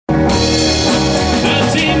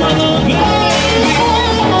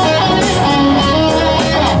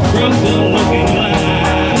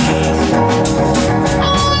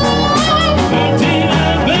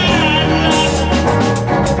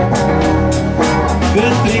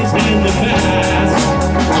good things in the past.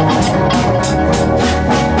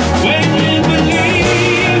 When you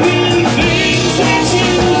believe in things that you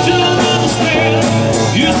don't understand,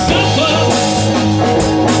 you suffer.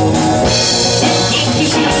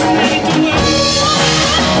 Superstition ain't the way.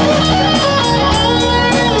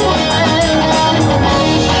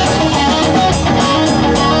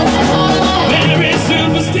 Very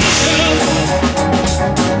superstitious.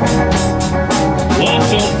 Wash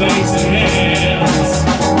your face and hands.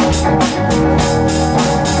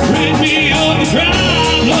 Rid me of the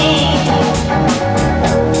problem.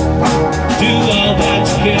 Do all that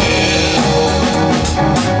you can.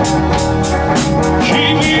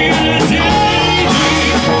 Keep me in a daydream.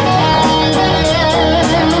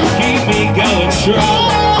 Keep me going strong.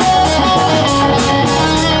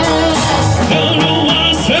 Don't know what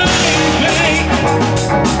to say, babe.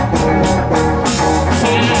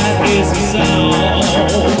 Sad is the song.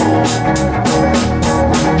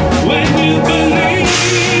 When you believe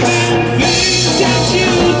in things that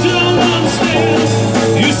you don't understand,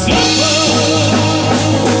 you suffer.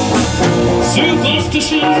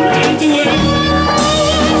 Superstition ain't the way.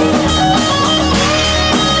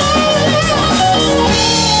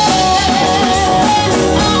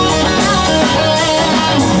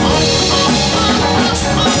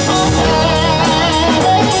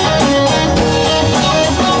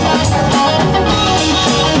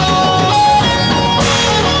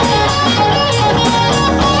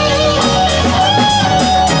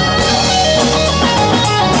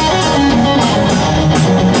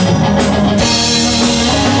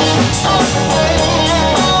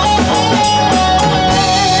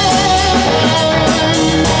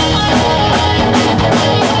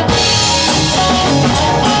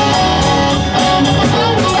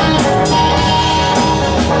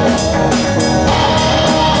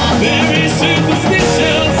 Very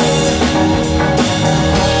superstitious.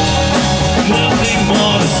 Nothing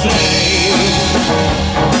more to say.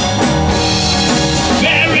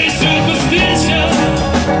 Very superstitious.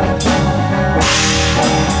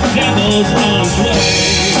 Devil's on his way.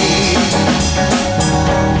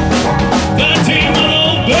 The demon,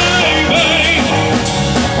 oh baby,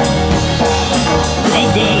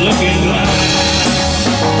 broke the looking glass.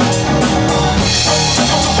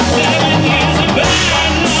 7 years of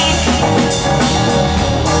bad luck.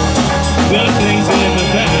 Good things in the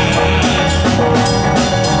past.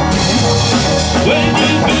 When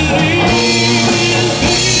you believe in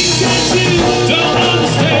things that you don't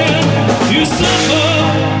understand, you suffer.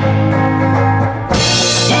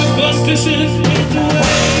 Superstition ain't the way.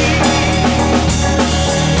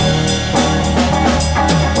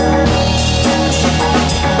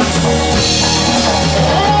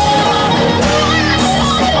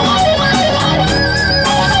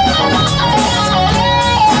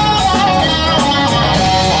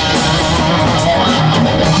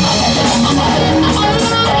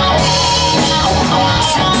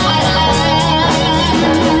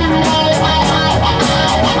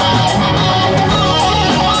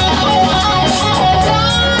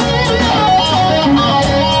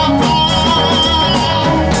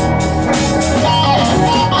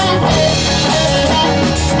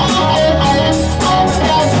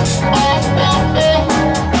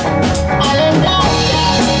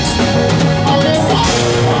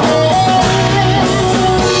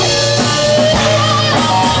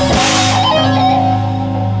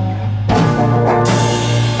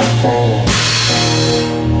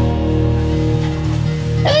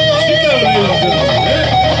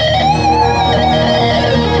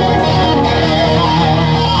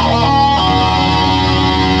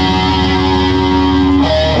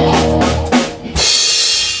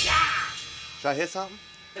 Should I hit something?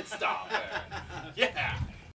 Stop there. Yeah.